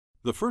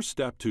The first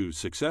step to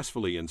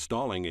successfully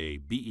installing a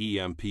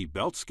BEMP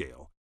belt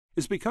scale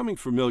is becoming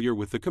familiar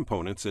with the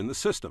components in the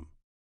system.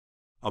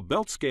 A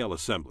belt scale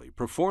assembly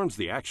performs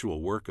the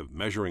actual work of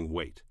measuring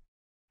weight.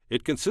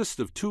 It consists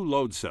of two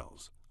load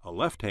cells, a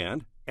left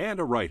hand and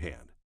a right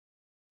hand.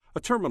 A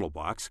terminal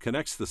box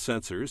connects the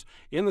sensors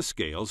in the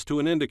scales to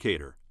an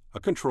indicator, a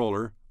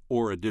controller,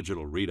 or a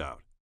digital readout.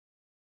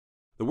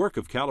 The work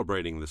of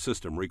calibrating the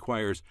system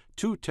requires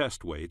two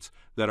test weights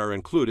that are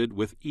included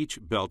with each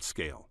belt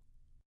scale.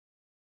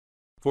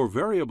 For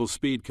variable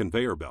speed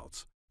conveyor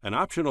belts, an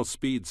optional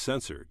speed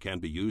sensor can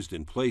be used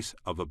in place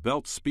of a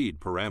belt speed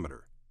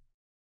parameter.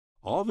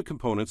 All the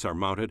components are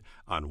mounted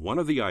on one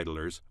of the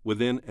idlers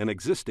within an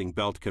existing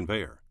belt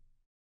conveyor.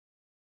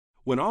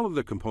 When all of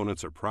the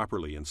components are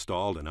properly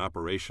installed and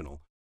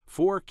operational,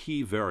 four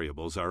key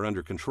variables are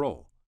under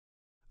control.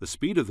 The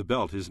speed of the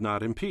belt is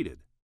not impeded.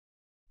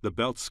 The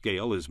belt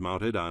scale is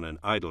mounted on an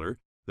idler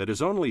that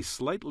is only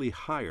slightly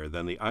higher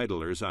than the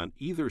idlers on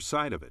either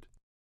side of it.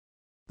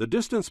 The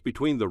distance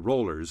between the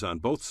rollers on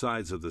both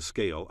sides of the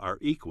scale are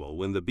equal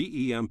when the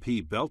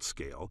BEMP belt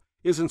scale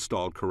is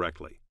installed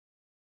correctly.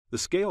 The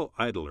scale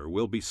idler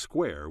will be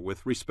square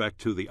with respect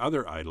to the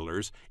other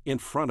idlers in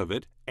front of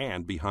it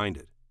and behind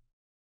it.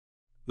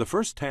 The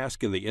first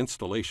task in the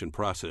installation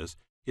process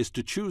is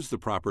to choose the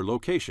proper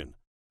location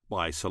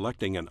by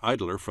selecting an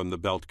idler from the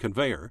belt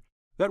conveyor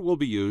that will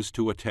be used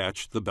to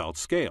attach the belt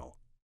scale.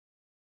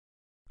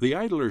 The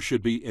idler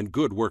should be in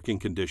good working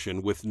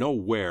condition with no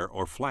wear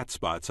or flat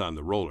spots on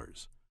the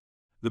rollers.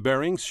 The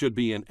bearings should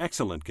be in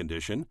excellent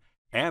condition,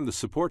 and the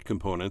support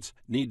components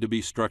need to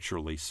be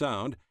structurally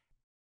sound.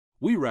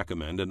 We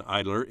recommend an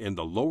idler in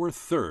the lower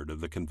third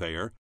of the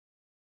conveyor.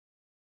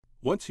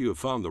 Once you have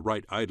found the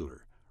right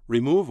idler,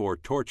 remove or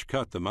torch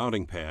cut the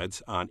mounting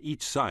pads on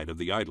each side of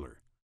the idler.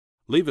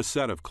 Leave a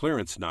set of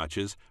clearance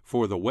notches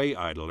for the weigh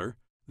idler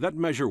that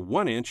measure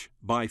 1 inch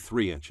by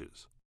 3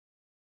 inches.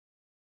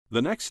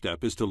 The next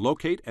step is to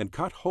locate and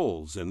cut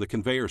holes in the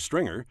conveyor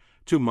stringer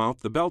to mount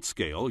the belt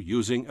scale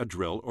using a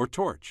drill or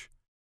torch.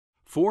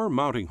 4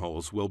 mounting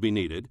holes will be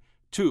needed,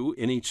 2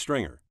 in each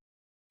stringer.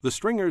 The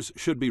stringers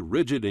should be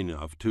rigid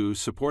enough to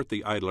support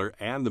the idler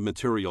and the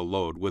material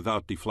load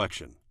without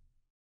deflection.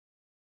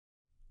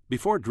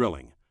 Before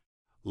drilling,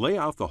 lay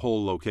out the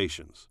hole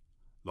locations.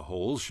 The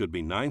holes should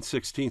be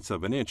 9/16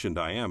 of an inch in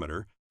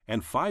diameter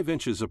and 5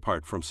 inches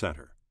apart from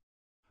center.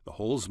 The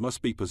holes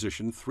must be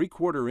positioned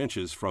 3/4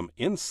 inches from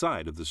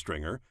inside of the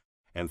stringer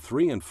and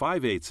 3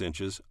 5/8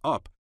 inches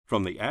up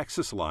from the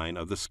axis line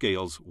of the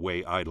scale's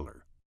weigh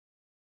idler.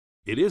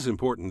 It is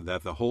important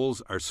that the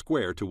holes are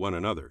square to one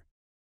another.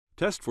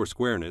 Test for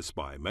squareness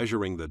by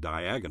measuring the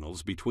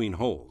diagonals between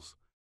holes.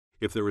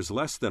 If there is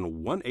less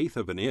than 1/8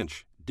 of an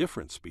inch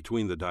difference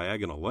between the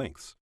diagonal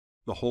lengths,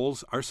 the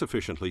holes are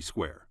sufficiently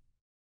square.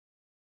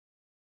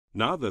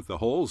 Now that the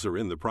holes are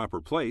in the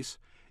proper place,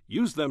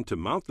 use them to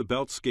mount the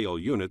belt scale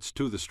units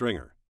to the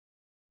stringer.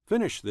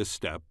 Finish this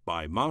step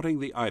by mounting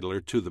the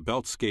idler to the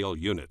belt scale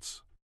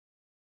units.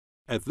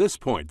 At this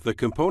point, the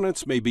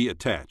components may be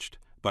attached,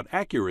 but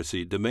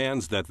accuracy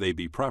demands that they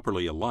be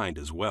properly aligned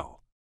as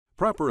well.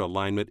 Proper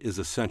alignment is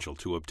essential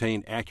to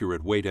obtain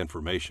accurate weight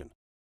information.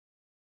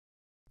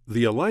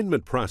 The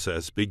alignment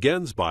process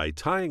begins by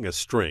tying a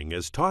string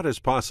as taut as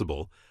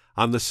possible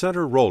on the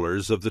center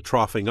rollers of the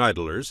troughing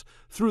idlers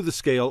through the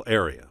scale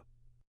area.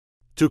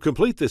 To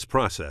complete this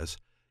process,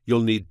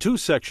 you'll need 2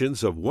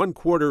 sections of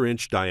 1/4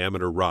 inch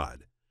diameter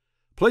rod.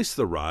 Place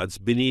the rods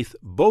beneath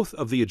both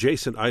of the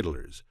adjacent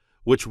idlers,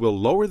 which will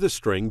lower the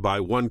string by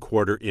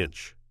 1/4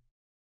 inch.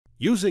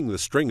 Using the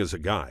string as a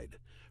guide,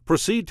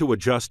 proceed to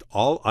adjust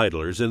all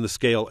idlers in the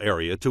scale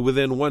area to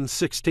within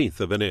 1/16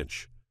 of an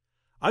inch.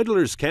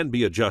 Idlers can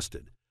be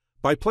adjusted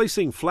by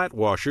placing flat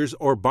washers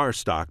or bar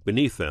stock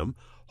beneath them,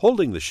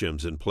 holding the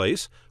shims in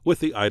place with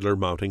the idler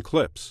mounting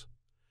clips.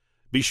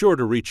 Be sure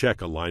to recheck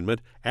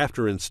alignment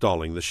after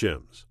installing the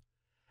shims.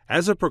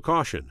 As a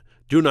precaution,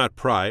 do not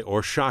pry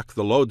or shock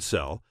the load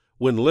cell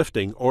when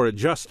lifting or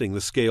adjusting the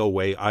scale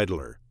weigh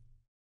idler.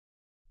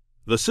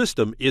 The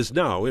system is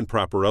now in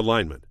proper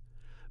alignment.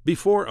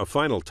 Before a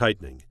final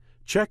tightening,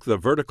 check the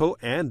vertical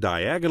and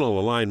diagonal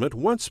alignment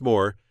once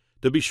more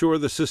to be sure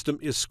the system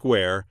is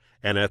square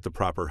and at the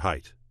proper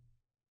height.